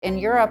In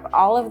Europe,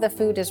 all of the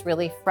food is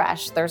really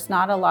fresh. There's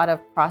not a lot of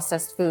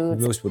processed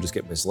foods. Most people just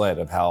get misled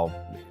of how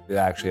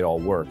it all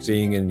works.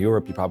 Seeing in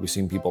Europe, you've probably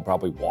seen people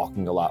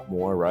walking a lot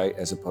more, right?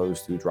 As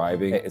opposed to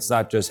driving. It's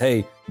not just,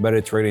 hey,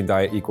 Mediterranean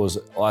diet equals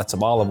lots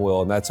of olive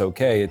oil and that's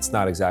okay. It's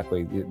not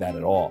exactly that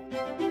at all.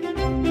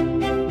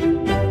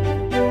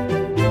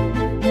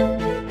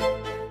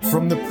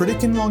 From the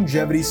Pritikin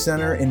Longevity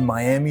Center in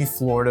Miami,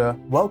 Florida,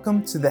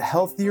 welcome to the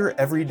Healthier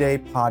Everyday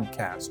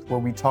podcast, where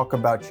we talk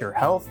about your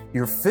health,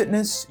 your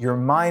fitness, your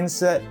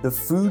mindset, the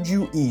food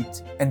you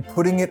eat, and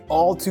putting it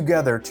all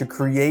together to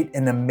create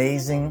an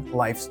amazing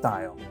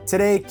lifestyle.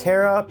 Today,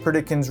 Kara,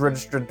 Pritikin's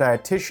registered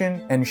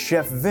dietitian, and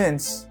Chef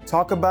Vince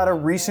talk about a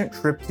recent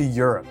trip to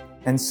Europe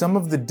and some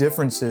of the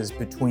differences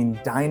between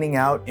dining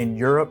out in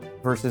Europe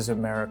versus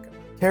America.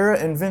 Kara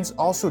and Vince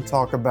also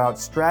talk about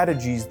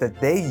strategies that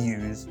they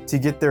use to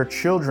get their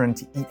children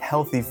to eat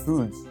healthy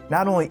foods.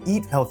 Not only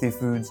eat healthy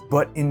foods,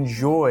 but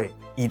enjoy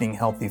eating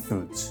healthy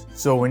foods.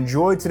 So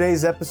enjoy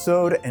today's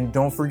episode and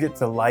don't forget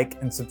to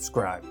like and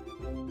subscribe.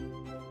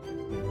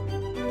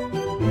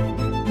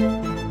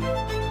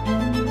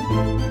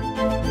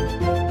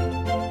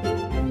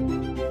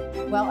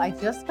 Well, I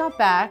just got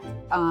back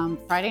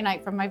Friday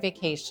night from my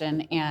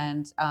vacation,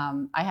 and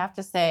I have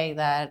to say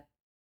that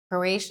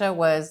Croatia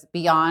was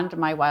beyond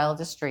my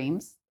wildest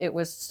dreams. It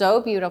was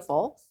so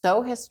beautiful,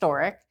 so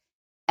historic,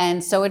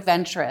 and so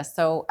adventurous.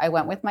 So I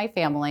went with my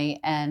family,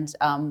 and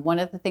one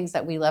of the things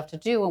that we love to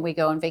do when we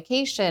go on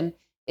vacation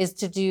is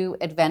to do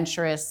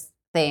adventurous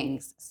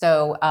things.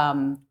 So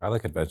I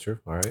like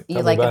adventure. All right.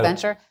 You like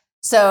adventure?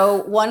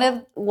 So one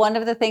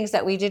of the things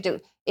that we did do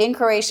in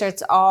Croatia,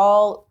 it's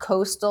all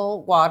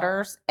coastal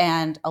waters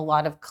and a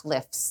lot of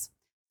cliffs.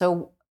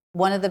 So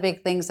one of the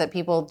big things that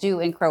people do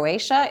in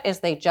Croatia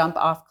is they jump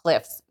off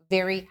cliffs,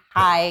 very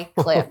high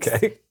cliffs.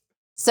 Okay.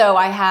 So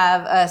I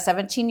have a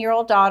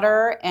 17-year-old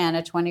daughter and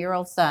a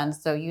 20-year-old son.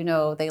 So,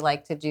 they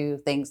like to do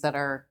things that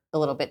are a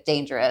little bit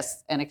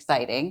dangerous and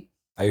exciting.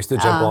 I used to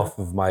jump off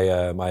of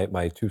my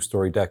my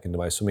two-story deck into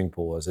my swimming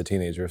pool as a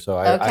teenager. So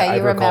I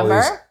you recall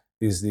remember?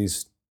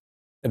 these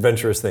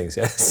adventurous things,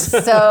 yes.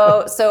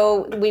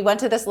 So we went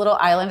to this little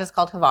island. It's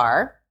called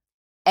Hvar.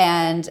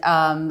 And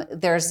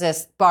there's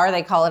this bar,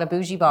 they call it a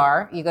bougie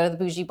bar. You go to the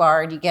bougie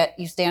bar and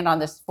you stand on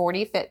this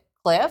 40-foot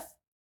cliff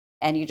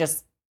and you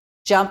just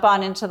jump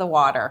on into the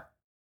water.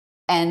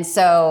 And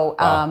so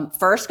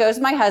first goes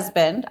my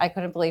husband. I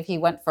couldn't believe he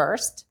went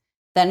first.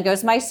 Then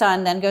goes my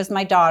son, then goes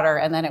my daughter,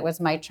 and then it was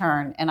my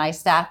turn. And I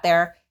sat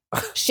there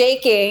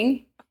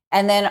shaking.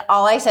 And then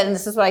all I said, and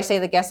this is what I say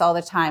to the guests all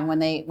the time, when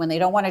they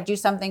don't want to do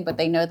something, but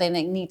they know they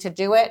need to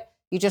do it,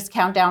 you just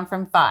count down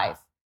from 5.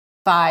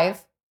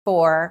 5,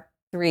 4,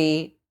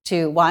 3,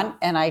 2, 1,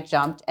 and I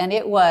jumped. And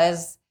it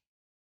was,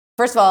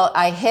 first of all,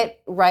 I hit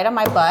right on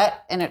my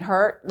butt and it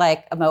hurt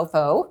like a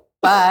mofo,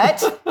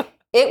 but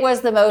it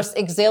was the most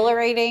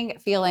exhilarating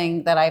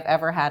feeling that I've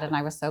ever had. And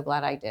I was so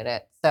glad I did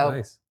it. So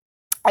nice.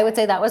 I would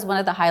say that was one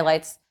of the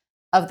highlights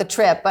of the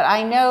trip. But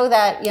I know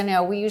that,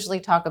 we usually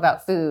talk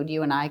about food,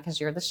 you and I,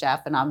 because you're the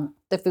chef and I'm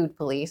the food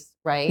police,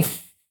 right?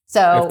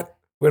 So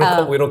we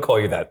don't call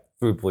you that,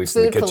 food police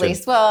in the kitchen. Food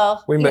police,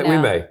 well, we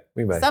may.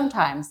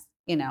 Sometimes,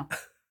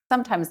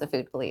 sometimes the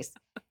food police.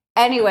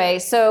 Anyway,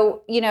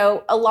 so,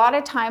 a lot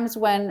of times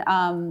when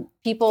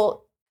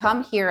people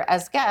come here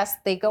as guests,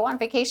 they go on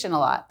vacation a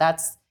lot.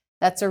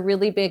 That's a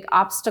really big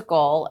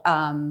obstacle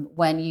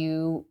when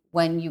you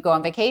go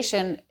on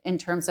vacation in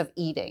terms of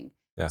eating.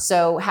 Yeah.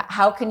 So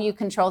how can you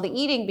control the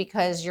eating?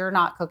 Because you're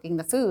not cooking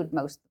the food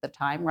most of the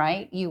time,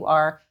 right? You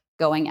are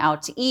going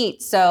out to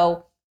eat.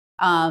 So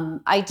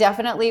I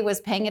definitely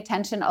was paying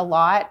attention a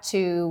lot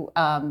to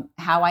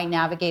how I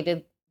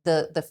navigated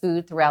the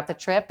food throughout the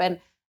trip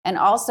and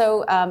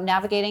also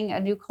navigating a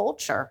new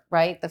culture,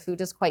 right? The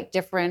food is quite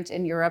different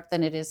in Europe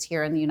than it is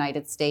here in the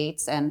United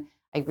States. And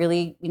I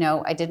really,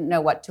 I didn't know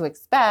what to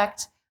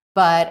expect,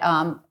 but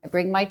I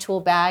bring my tool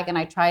bag and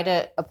I try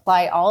to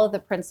apply all of the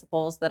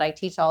principles that I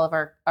teach all of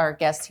our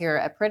guests here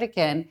at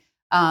Pritikin,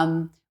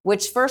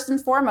 which first and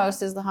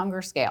foremost is the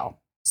hunger scale.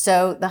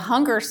 So the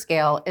hunger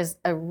scale is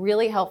a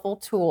really helpful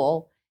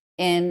tool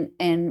in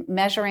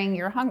measuring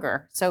your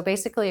hunger. So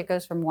basically it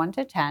goes from 1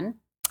 to 10.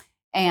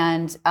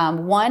 And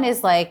 1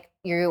 is like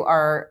you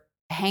are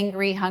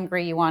hangry,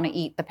 hungry, you want to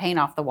eat the paint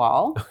off the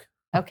wall.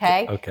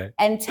 Okay. Okay.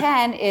 And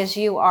 10 is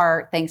you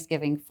are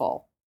Thanksgiving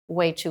full,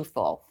 way too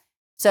full.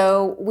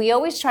 So we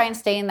always try and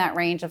stay in that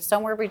range of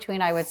somewhere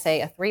between, I would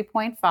say, a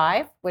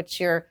 3.5,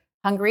 which you're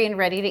hungry and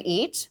ready to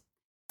eat.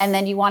 And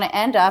then you want to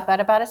end up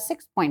at about a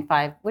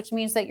 6.5, which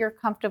means that you're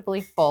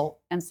comfortably full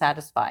and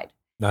satisfied.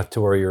 Not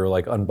to where you're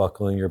like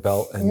unbuckling your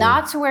belt. And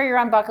Not to where you're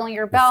unbuckling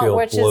your belt, feel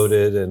which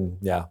bloated is and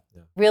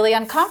really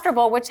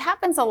uncomfortable, which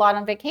happens a lot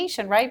on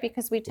vacation, right?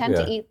 Because we tend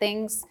to eat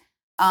things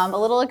a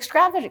little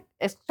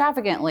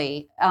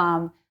extravagantly.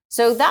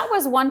 So that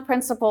was one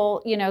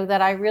principle,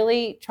 that I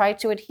really tried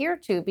to adhere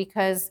to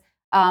because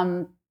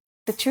the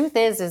truth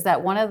is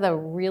that one of the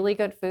really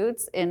good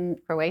foods in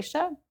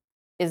Croatia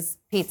is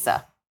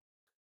pizza.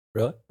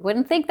 Really?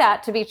 Wouldn't think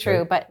that to be true,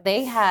 Okay. but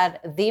they had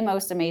the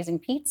most amazing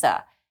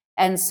pizza.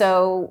 And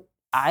so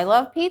I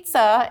love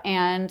pizza,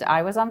 and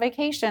I was on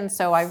vacation.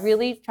 So I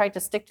really tried to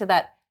stick to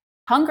that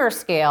hunger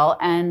scale.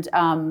 And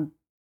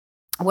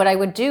what I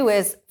would do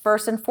is,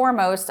 first and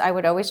foremost, I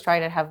would always try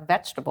to have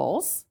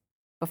vegetables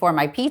before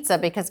my pizza,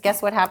 because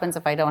guess what happens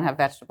if I don't have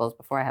vegetables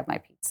before I have my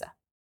pizza?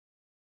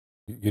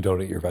 You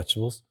don't eat your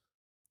vegetables?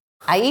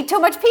 I eat too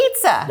much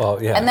pizza.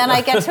 Well, yeah. And then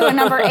I get to a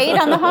number 8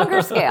 on the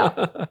hunger scale,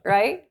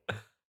 right?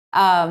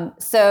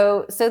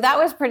 So that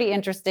was pretty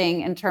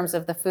interesting in terms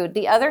of the food.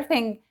 The other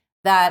thing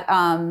that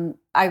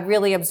I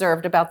really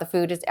observed about the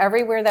food is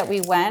everywhere that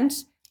we went,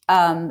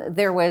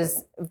 there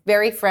was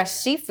very fresh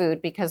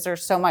seafood, because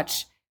there's so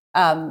much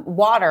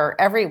water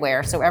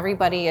everywhere. So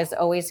everybody is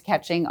always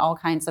catching all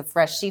kinds of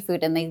fresh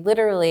seafood, and they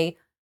literally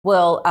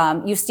will,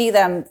 you see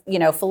them,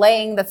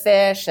 filleting the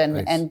fish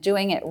and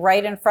doing it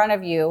right in front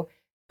of you.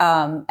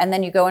 And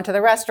then you go into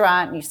the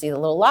restaurant and you see the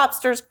little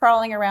lobsters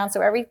crawling around.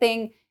 So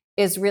everything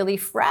is really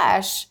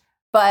fresh.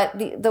 But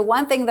the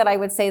one thing that I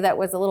would say that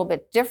was a little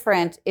bit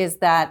different is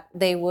that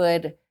they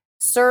would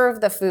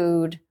serve the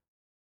food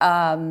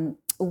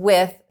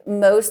with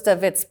most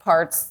of its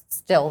parts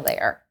still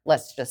there,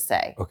 let's just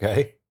say.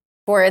 Okay.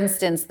 For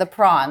instance, the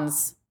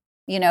prawns.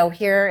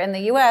 Here in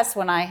the US,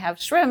 when I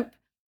have shrimp,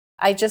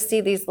 I just see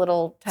these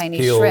little tiny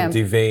Peeled, shrimp.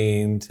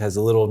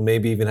 deveined,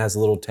 maybe even has a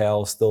little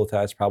tail still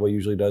attached, probably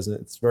usually doesn't.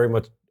 It's very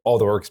much all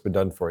the work's been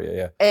done for you,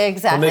 yeah.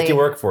 Exactly. They'll make you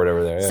work for it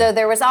over there, yeah. So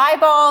there was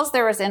eyeballs,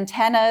 there was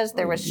antennas,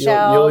 there was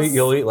shells.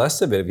 You'll eat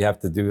less of it if you have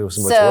to do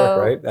so much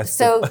work,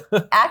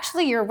 right?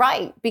 Actually, you're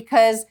right,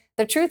 because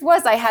the truth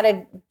was I had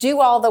to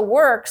do all the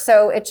work,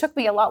 so it took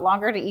me a lot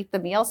longer to eat the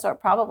meal, so it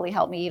probably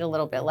helped me eat a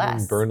little bit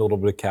less. Burned a little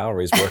bit of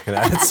calories working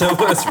at it, so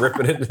it's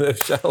ripping it into those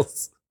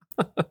shells.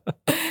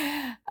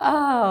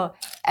 Oh,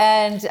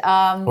 and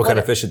what kind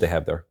of fish did they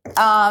have there?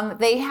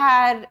 They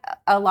had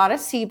a lot of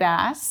sea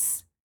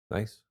bass.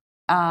 Nice.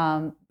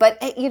 But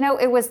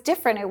it was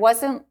different. It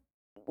wasn't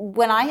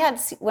when I have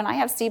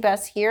sea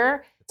bass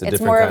here.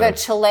 It's more of a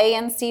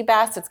Chilean sea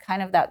bass. It's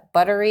kind of that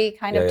buttery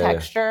kind of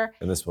texture.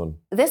 And this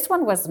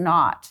one was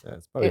not. Yeah,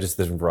 it's probably just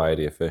a different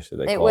variety of fish that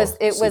they call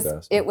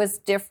bass. It was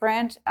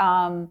different.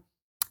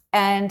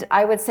 And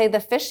I would say the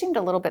fish seemed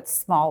a little bit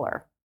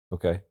smaller.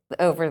 Okay.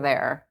 Over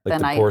there, like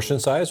the portion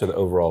size or the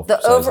overall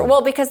size?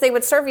 Well, because they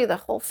would serve you the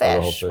whole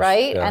fish,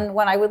 right? Yeah. And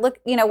when I would look,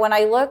 when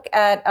I look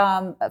at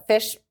a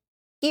fish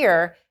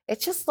here, it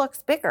just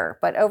looks bigger.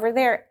 But over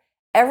there,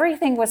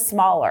 everything was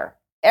smaller.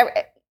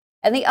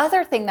 And the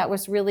other thing that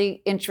was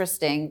really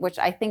interesting, which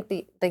I think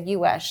the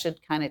U.S. should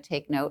kind of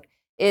take note,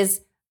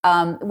 is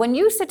when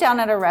you sit down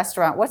at a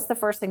restaurant, what's the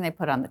first thing they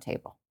put on the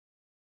table?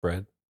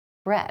 Bread,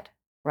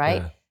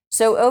 right? Yeah.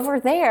 So over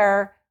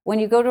there, when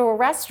you go to a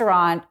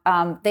restaurant,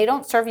 they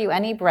don't serve you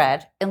any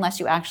bread unless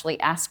you actually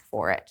ask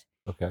for it.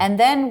 Okay. And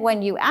then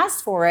when you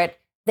ask for it,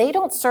 they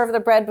don't serve the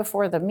bread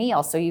before the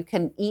meal, so you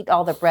can eat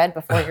all the bread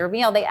before your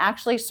meal. They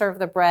actually serve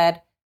the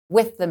bread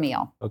with the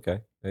meal.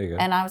 Okay, there you go.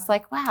 And I was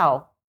like,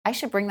 wow, I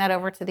should bring that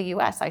over to the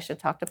U.S. I should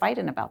talk to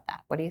Biden about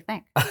that. What do you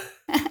think?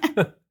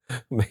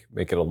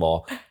 Make it a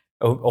law.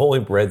 Only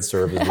bread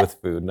served is with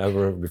food,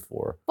 never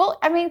before. Well,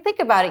 I mean, think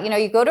about it.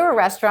 You go to a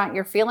restaurant,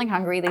 you're feeling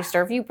hungry, they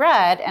serve you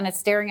bread, and it's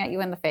staring at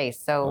you in the face.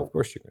 So of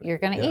course you're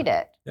going to eat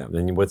it. Yeah, and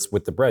then what's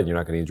with the bread? You're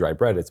not going to eat dry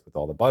bread. It's with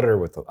all the butter,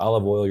 with the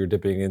olive oil you're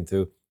dipping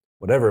into,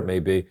 whatever it may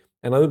be.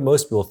 And I think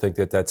most people think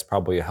that that's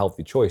probably a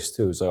healthy choice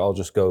too. So I'll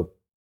just go,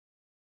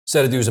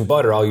 instead of using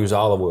butter, I'll use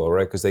olive oil,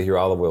 right? Because they hear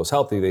olive oil is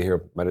healthy. They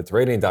hear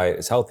Mediterranean diet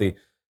is healthy.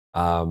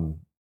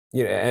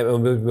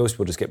 And most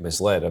people just get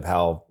misled of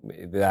how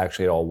it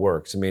actually all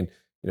works. I mean,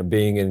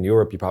 being in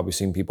Europe, you've probably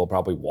seen people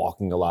probably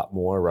walking a lot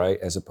more, right?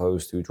 As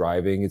opposed to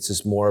driving. It's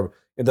just more,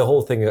 the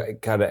whole thing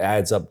kind of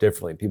adds up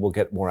differently. People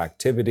get more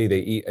activity. They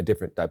eat a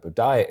different type of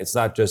diet. It's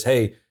not just,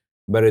 hey,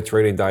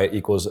 Mediterranean diet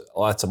equals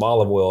lots of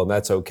olive oil and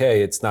that's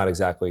okay. It's not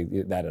exactly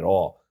that at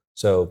all.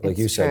 So like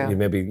you said, you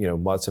maybe,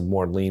 lots of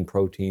more lean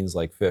proteins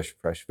like fish,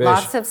 fresh fish.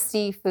 Lots of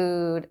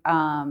seafood.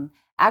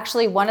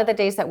 Actually, one of the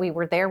days that we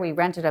were there, we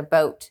rented a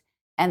boat.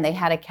 And they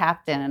had a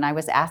captain, and I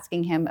was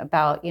asking him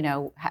about,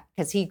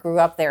 because he grew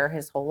up there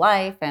his whole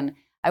life. And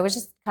I was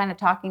just kind of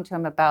talking to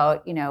him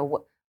about,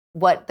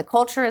 what the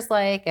culture is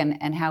like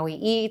and how he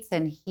eats.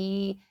 And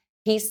he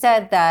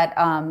said that,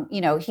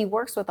 he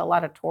works with a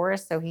lot of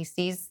tourists, so he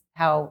sees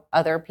how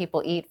other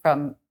people eat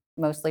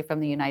mostly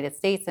from the United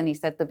States. And he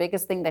said the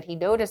biggest thing that he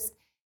noticed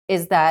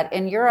is that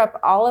in Europe,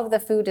 all of the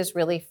food is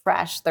really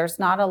fresh. There's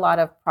not a lot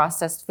of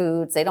processed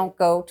foods. They don't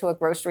go to a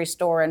grocery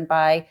store and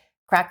buy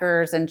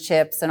crackers and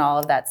chips and all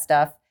of that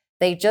stuff.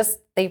 They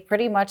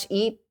pretty much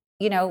eat,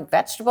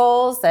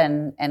 vegetables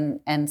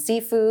and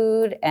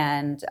seafood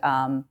and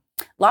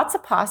lots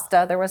of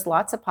pasta. There was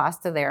lots of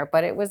pasta there,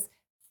 but it was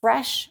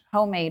fresh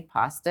homemade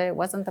pasta. It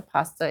wasn't the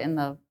pasta in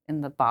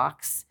the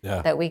box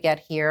that we get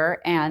here.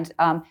 And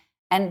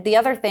the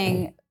other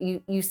thing,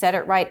 you said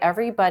it right.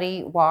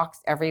 Everybody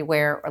walks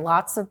everywhere.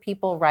 Lots of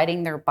people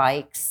riding their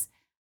bikes.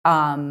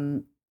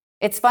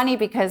 It's funny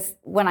because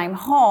when I'm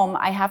home,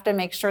 I have to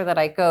make sure that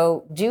I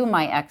go do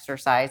my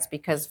exercise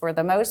because for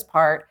the most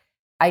part,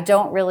 I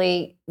don't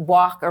really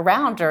walk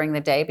around during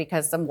the day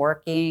because I'm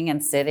working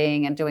and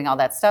sitting and doing all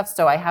that stuff.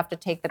 So I have to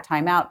take the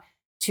time out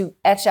to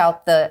etch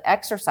out the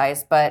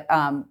exercise. But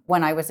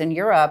when I was in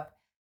Europe,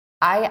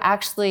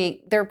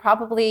 there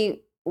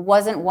probably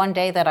wasn't one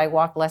day that I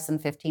walked less than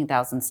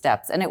 15,000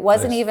 steps. And it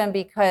wasn't even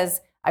because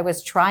I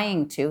was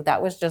trying to.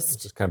 That was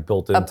just kind of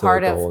built into a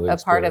part of the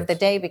experience.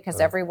 day,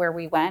 because everywhere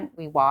we went,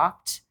 we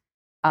walked.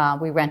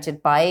 We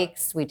rented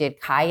bikes. We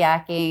did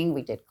kayaking.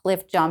 We did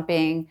cliff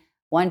jumping.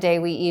 One day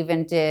we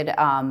even did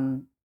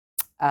what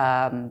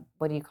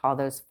do you call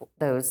those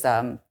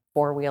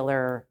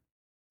four-wheeler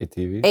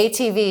ATV?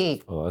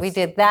 ATV. Oh, We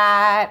did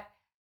that.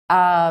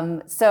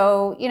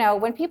 So,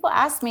 when people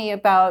ask me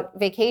about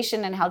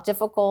vacation and how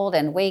difficult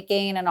and weight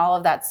gain and all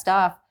of that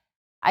stuff,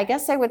 I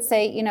guess I would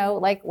say,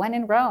 like when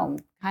in Rome,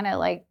 kind of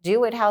like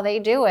do it how they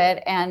do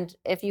it. And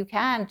if you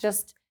can,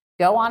 just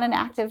go on an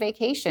active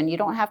vacation. You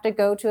don't have to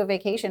go to a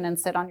vacation and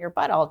sit on your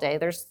butt all day.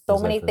 There's so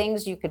many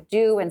things you could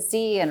do and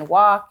see and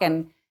walk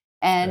and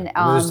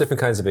there's different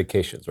kinds of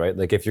vacations, right?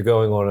 Like if you're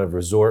going on a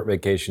resort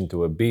vacation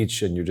to a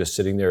beach and you're just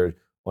sitting there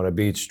on a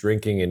beach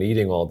drinking and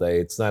eating all day,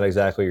 it's not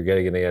exactly you're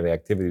getting any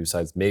activity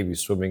besides maybe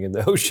swimming in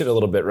the ocean a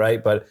little bit,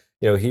 right? But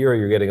here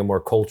you're getting a more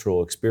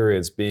cultural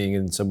experience, being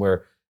in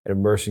somewhere and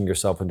immersing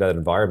yourself in that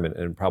environment.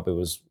 And probably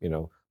was,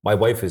 my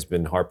wife has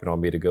been harping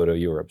on me to go to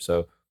Europe,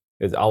 so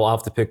I'll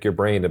have to pick your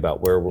brain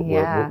about where we'll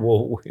Well,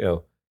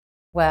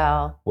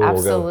 where we'll go.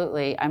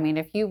 absolutely. I mean,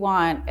 if you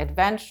want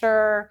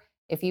adventure,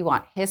 if you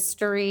want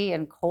history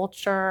and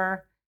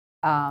culture,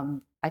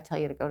 I tell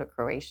you to go to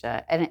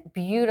Croatia. And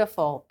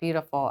beautiful,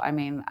 beautiful. I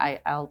mean,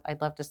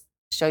 I'd love to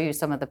show you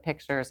some of the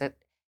pictures.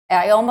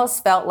 I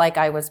almost felt like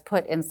I was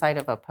put inside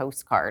of a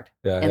postcard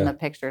in the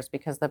pictures,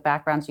 because the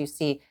backgrounds, you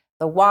see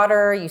the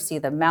water, you see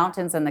the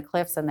mountains and the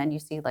cliffs, and then you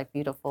see like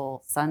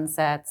beautiful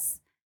sunsets.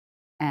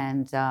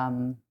 And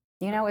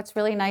it's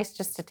really nice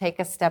just to take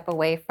a step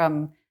away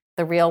from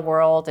the real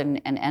world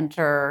and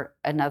enter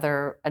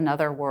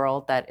another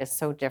world that is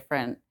so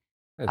different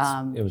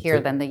here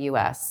than the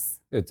U.S.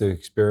 It's an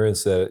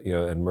experience that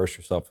immerse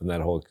yourself in that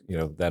whole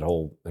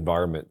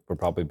environment would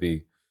probably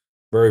be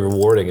very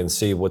rewarding, and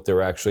see what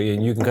they're actually,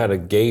 and you can kind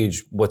of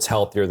gauge what's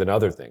healthier than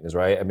other things,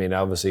 right? I mean,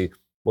 obviously,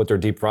 what they're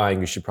deep frying,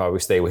 you should probably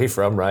stay away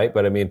from, right?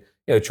 But I mean,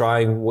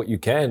 trying what you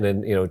can,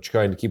 and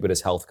trying to keep it as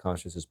health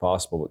conscious as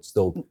possible, but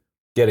still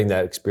getting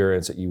that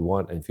experience that you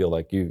want and feel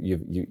like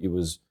it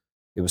was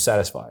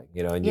satisfying,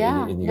 and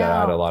you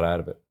got a lot out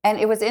of it. And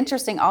it was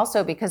interesting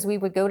also because we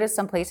would go to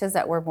some places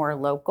that were more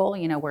local,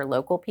 where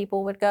local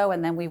people would go,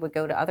 and then we would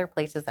go to other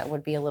places that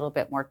would be a little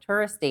bit more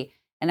touristy.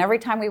 And every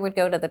time we would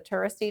go to the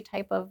touristy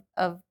type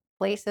of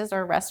places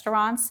or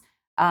restaurants,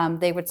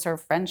 they would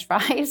serve French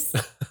fries.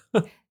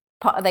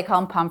 They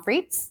call them pommes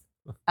frites.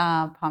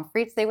 Pommes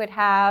frites they would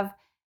have.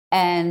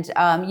 And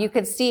you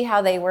could see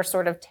how they were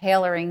sort of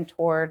tailoring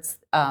towards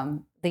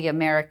the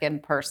American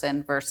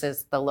person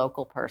versus the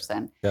local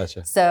person.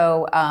 Gotcha.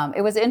 So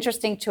it was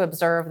interesting to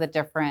observe the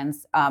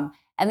difference. And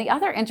the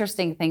other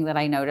interesting thing that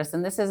I noticed,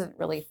 and this isn't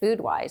really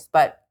food-wise,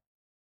 but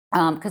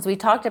because we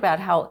talked about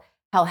how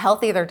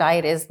healthy their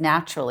diet is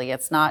naturally.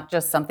 It's not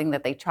just something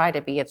that they try to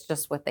be. It's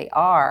just what they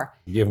are.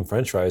 You give them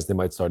French fries, they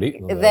might start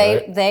eating them.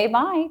 They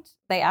might.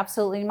 They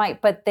absolutely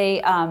might. But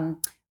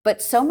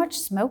but so much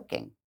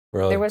smoking.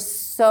 Really? There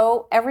was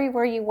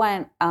everywhere you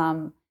went,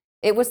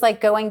 it was like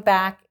going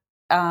back,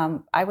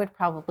 I would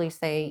probably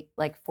say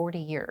like 40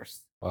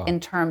 years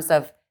in terms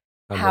of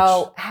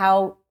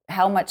how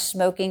much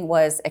smoking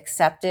was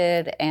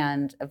accepted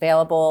and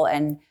available,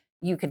 and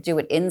you could do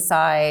it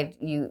inside.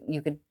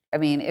 You could, I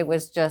mean, it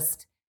was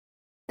just,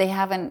 they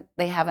haven't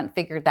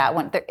figured that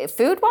one.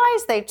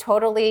 Food-wise, they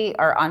totally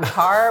are on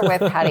par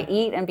with how to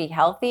eat and be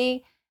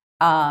healthy.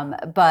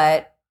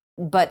 But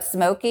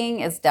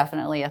smoking is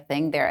definitely a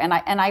thing there. And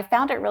I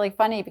found it really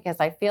funny because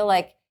I feel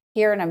like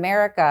here in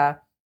America,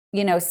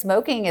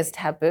 smoking is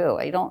taboo.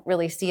 I don't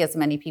really see as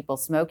many people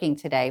smoking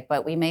today,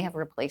 but we may have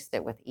replaced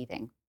it with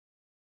eating.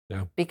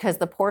 Yeah. Because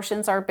the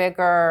portions are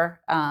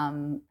bigger.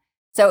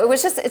 So it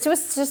was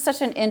just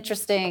such an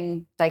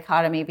interesting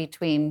dichotomy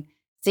between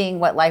seeing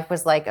what life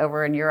was like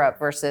over in Europe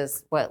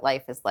versus what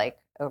life is like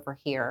over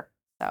here.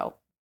 So.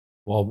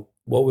 Well,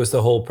 what was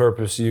the whole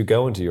purpose of you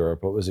going to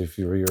Europe? What was it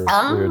for your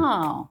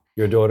daughter?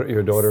 Your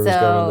daughter was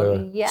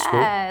going to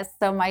school?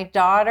 So my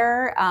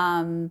daughter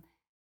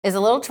is a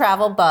little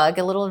travel bug,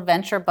 a little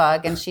adventure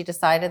bug, and she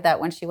decided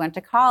that when she went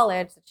to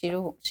college, she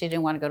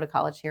didn't want to go to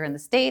college here in the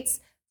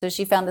States. So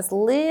she found this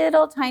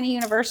little tiny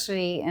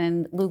university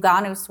in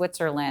Lugano,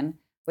 Switzerland,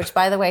 which,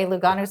 by the way,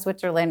 Lugano,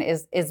 Switzerland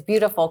is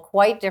beautiful,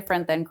 quite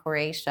different than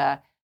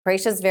Croatia.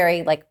 Croatia is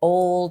very like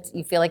old.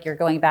 You feel like you're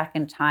going back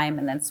in time,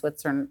 and then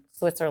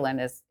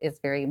Switzerland is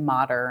very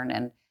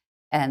modern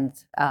and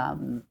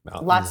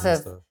lots of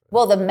stuff.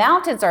 Well, the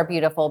mountains are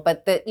beautiful,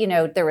 but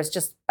there was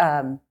just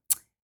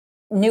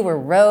newer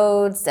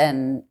roads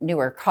and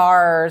newer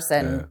cars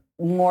and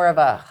more of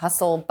a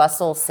hustle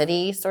bustle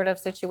city sort of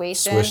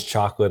situation. Swiss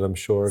chocolate, I'm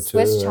sure, too.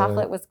 Swiss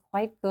chocolate was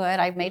quite good.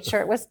 I made sure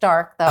it was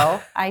dark,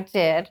 though. I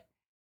did.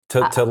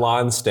 To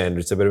Lon's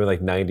standards, it would have been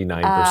like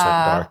 99%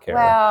 dark hair.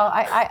 Well,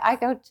 I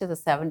go to the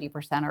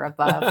 70% or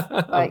above.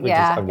 But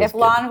I'm just if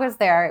Lon was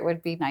there, it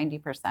would be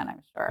 90%,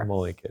 I'm sure. I'm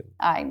only kidding.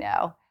 I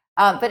know.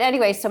 But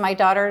anyway, so my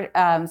daughter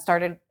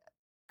started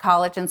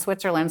college in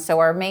Switzerland. So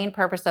our main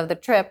purpose of the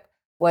trip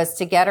was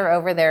to get her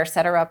over there,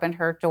 set her up in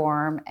her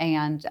dorm,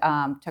 and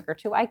took her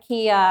to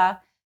IKEA.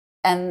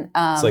 And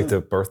it's like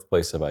the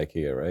birthplace of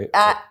IKEA, right?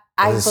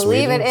 I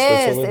believe it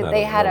is.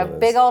 They had a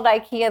big old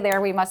IKEA there.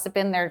 We must have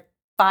been there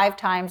 5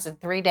 times in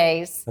 3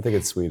 days. I think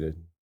it's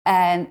Sweden.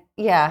 And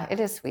yeah, it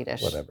is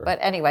Swedish. Whatever. But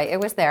anyway, it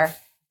was there.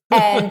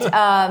 And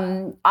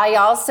I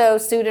also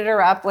suited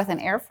her up with an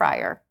air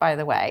fryer, by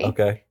the way.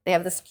 Okay. They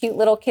have this cute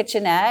little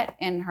kitchenette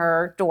in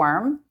her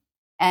dorm.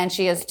 And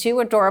she has 2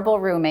 adorable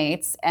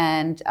roommates.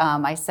 And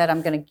I said,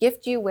 I'm going to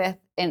gift you with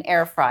an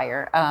air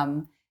fryer.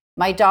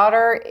 My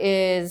daughter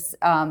is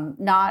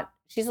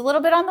she's a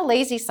little bit on the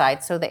lazy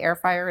side. So the air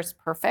fryer is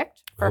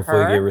perfect for her.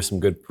 Hopefully you gave her some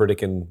good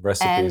Pritikin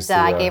recipes.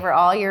 And I gave her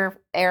all your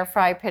air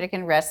fry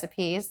Pritikin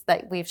recipes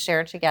that we've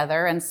shared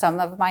together and some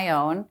of my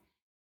own.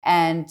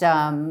 And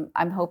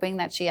I'm hoping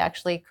that she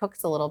actually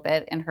cooks a little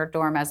bit in her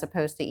dorm as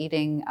opposed to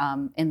eating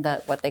in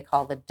what they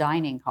call the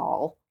dining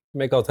hall.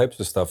 Make all types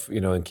of stuff,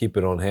 and keep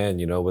it on hand,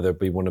 whether it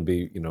be want to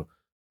be,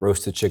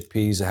 roasted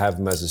chickpeas, have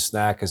them as a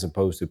snack as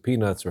opposed to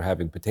peanuts, or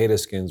having potato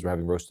skins, or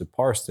having roasted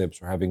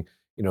parsnips, or having,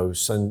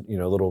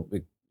 little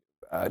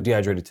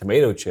dehydrated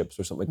tomato chips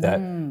or something like that.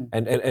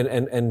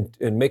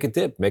 And make a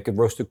dip, make a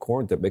roasted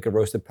corn dip, make a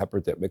roasted pepper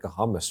dip, make a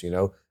hummus,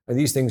 And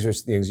these things are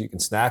things you can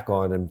snack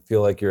on and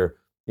feel like you're,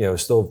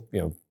 still,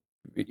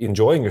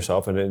 enjoying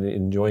yourself and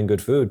enjoying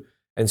good food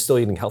and still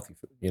eating healthy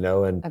food,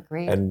 and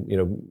Agreed. And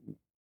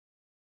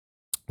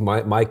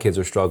my kids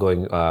are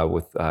struggling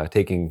with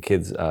taking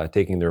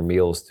their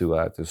meals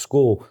to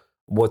school.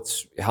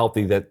 What's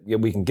healthy that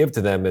we can give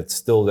to them? It's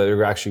still that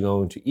they're actually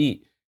going to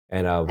eat.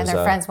 And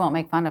their friends won't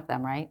make fun of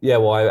them, right? Yeah,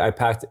 well, I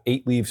packed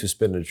 8 leaves of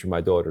spinach for my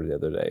daughter the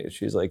other day. And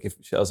she's like,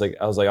 I was like,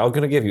 I'm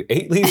going to give you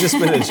 8 leaves of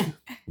spinach.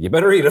 You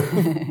better eat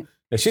them.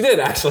 And she did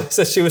actually.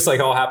 So she was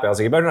like all happy. I was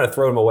like, you better not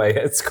throw them away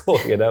at school,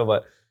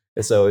 But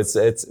so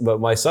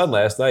but my son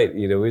last night,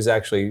 he's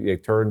actually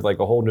turned like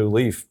a whole new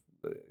leaf.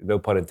 No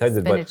pun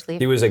intended, spinach but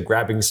leaf. He was like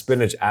grabbing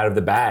spinach out of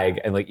the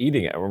bag and like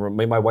eating it. I remember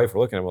me and my wife were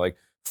looking at him like,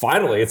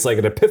 finally, it's like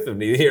an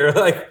epiphany here.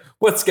 Like,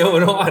 what's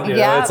going on?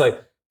 It's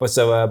like,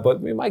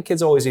 but my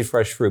kids always eat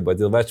fresh fruit, but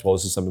the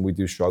vegetables is something we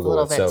do struggle with.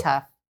 A little bit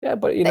tough. Yeah,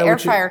 but the air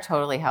fryer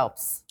totally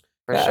helps.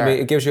 For sure. I mean,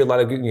 it gives you a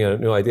lot of good,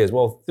 new ideas.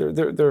 Well,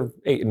 they're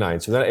 8 and 9,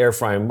 so they're not air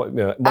frying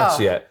much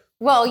yet.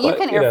 Well, you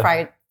can air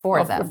fry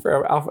for them.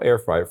 I'll air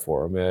fry it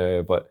for them.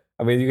 Yeah, but.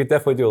 I mean, you could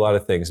definitely do a lot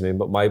of things. I mean,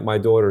 but my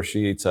daughter,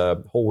 she eats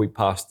whole wheat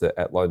pasta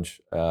at lunch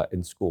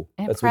in school.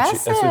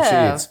 Impressive. That's what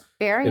she eats.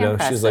 Very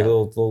impressive. She's like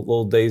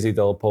little Daisy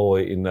Del Polo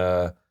eating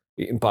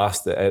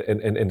pasta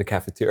in the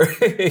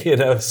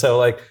cafeteria. So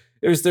like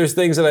there's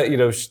things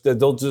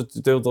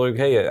that they'll like,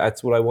 hey,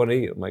 that's what I want to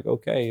eat. I'm like,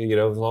 okay,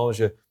 as long as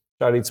you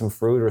try to eat some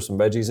fruit or some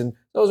veggies, and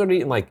those are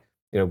eating like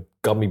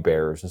gummy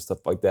bears and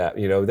stuff like that.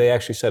 They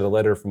actually sent a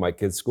letter from my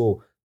kid's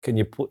school. Can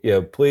you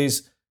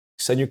please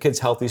send your kids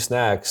healthy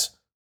snacks?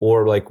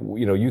 Or like,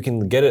 you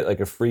can get it like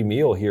a free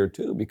meal here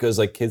too, because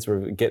like kids were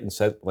getting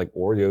sent like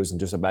Oreos and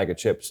just a bag of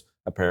chips,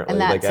 apparently.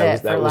 And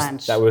that's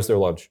lunch. That was their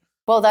lunch.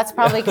 Well, that's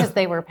probably because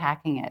they were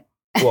packing it.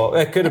 Well,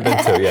 it could have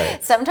been too, yeah.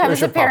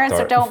 Sometimes the parents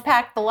don't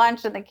pack the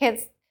lunch and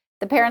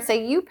the parents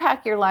say, you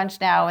pack your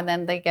lunch now, and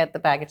then they get the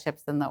bag of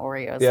chips and the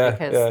Oreos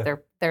because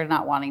they're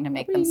not wanting to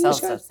make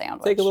themselves a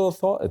sandwich. Take a little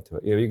thought into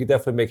it. You could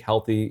definitely make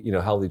healthy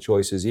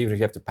choices, even if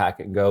you have to pack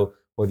it and go,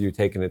 whether you're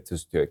taking it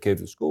to a kid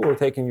to school or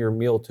taking your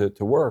meal to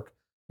work.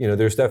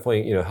 There's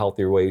definitely,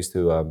 healthier ways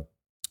to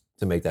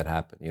make that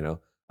happen,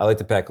 I like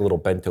to pack little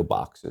bento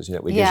boxes,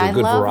 which gives you a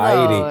good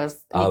variety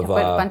those. And you can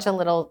put a bunch of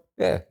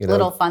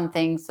little fun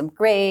things, some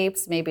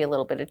grapes, maybe a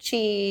little bit of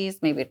cheese,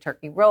 maybe a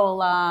turkey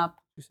roll-up.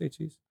 Did you say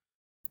cheese?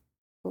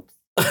 Oops.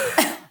 A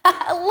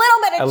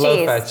little bit of cheese.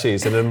 I love fat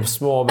cheese and a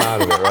small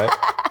amount of it, right?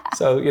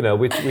 So,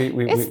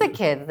 it's the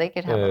kids. They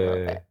could have a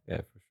little bit.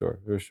 Yeah,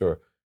 for sure.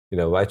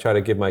 I try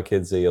to give my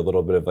kids a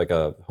little bit of like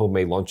a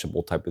homemade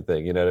Lunchable type of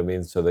thing, you know what I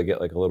mean? So they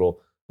get like a little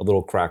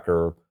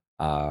cracker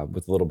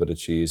with a little bit of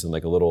cheese and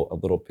like a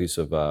little piece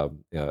of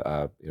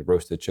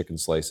roasted chicken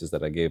slices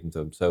that I gave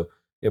them. So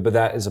but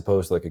that as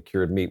opposed to like a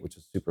cured meat, which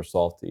is super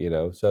salty,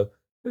 So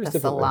there's the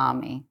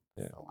salami.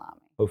 Yeah.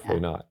 Salami. Hopefully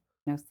not.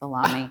 No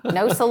salami.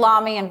 No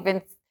salami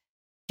in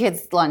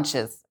kids'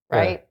 lunches,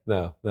 right?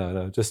 Yeah.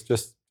 No.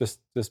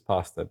 Just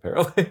pasta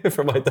apparently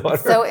for my daughter.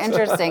 So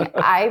interesting.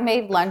 I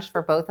made lunch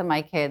for both of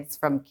my kids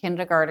from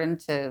kindergarten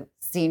to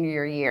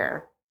senior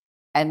year.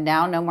 And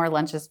now no more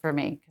lunches for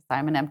me because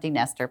I'm an empty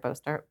nester.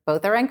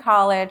 Both are in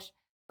college.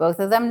 Both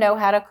of them know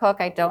how to cook.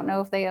 I don't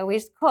know if they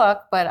always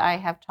cook, but I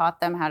have taught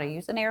them how to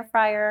use an air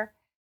fryer.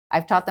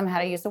 I've taught them how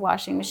to use a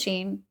washing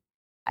machine.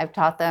 I've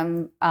taught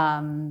them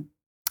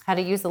how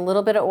to use a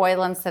little bit of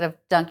oil instead of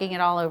dunking it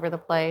all over the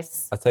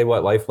place. I'll tell you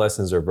what, life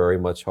lessons are very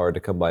much hard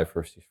to come by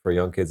for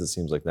young kids, it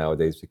seems like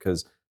nowadays,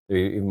 because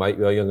my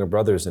younger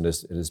brother's in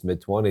his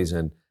mid-20s,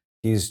 and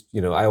he's,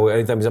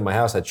 anytime he's at my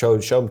house, I show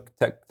him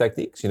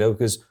techniques,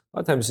 because a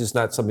lot of times it's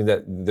not something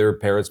that their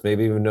parents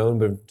maybe even known,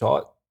 been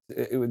taught.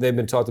 They've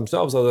been taught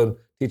themselves, other than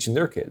teaching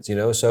their kids,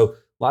 So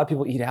a lot of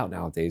people eat out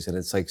nowadays, and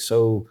it's like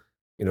so,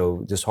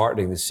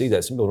 disheartening to see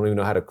that some people don't even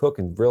know how to cook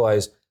and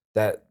realize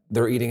that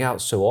they're eating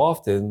out so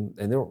often,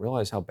 and they don't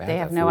realize how bad they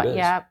have that food is.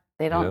 Yeah,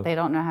 they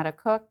don't know how to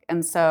cook,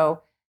 and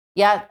so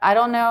yeah, I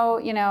don't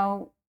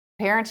know.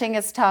 Parenting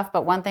is tough,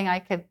 but one thing I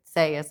could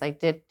say is I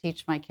did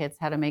teach my kids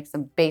how to make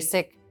some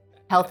basic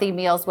healthy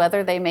meals,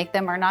 whether they make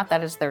them or not.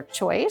 That is their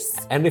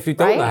choice. And if you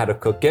don't know how to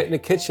cook, get in the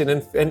kitchen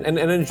and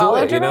enjoy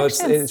follow it.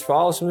 It's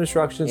follow some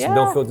instructions and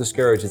don't feel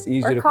discouraged. It's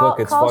easy to cook.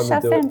 It's fun to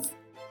do it.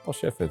 Call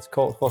Chef Vince.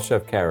 Call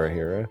Chef Kara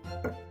here.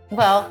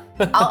 Well,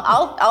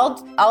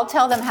 I'll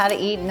tell them how to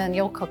eat, and then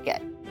you'll cook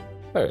it.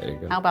 There you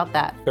go. How about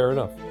that? Fair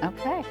enough.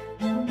 Okay.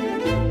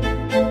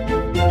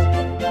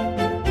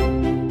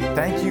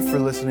 Thank you for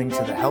listening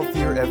to the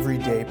Healthier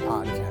Everyday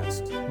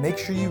podcast. Make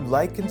sure you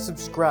like and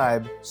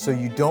subscribe so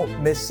you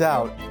don't miss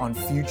out on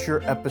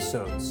future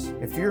episodes.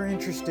 If you're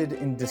interested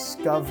in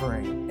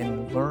discovering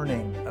and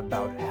learning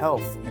about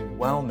health and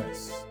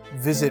wellness,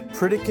 visit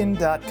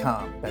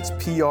Pritikin.com. That's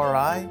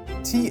Pritikin.com.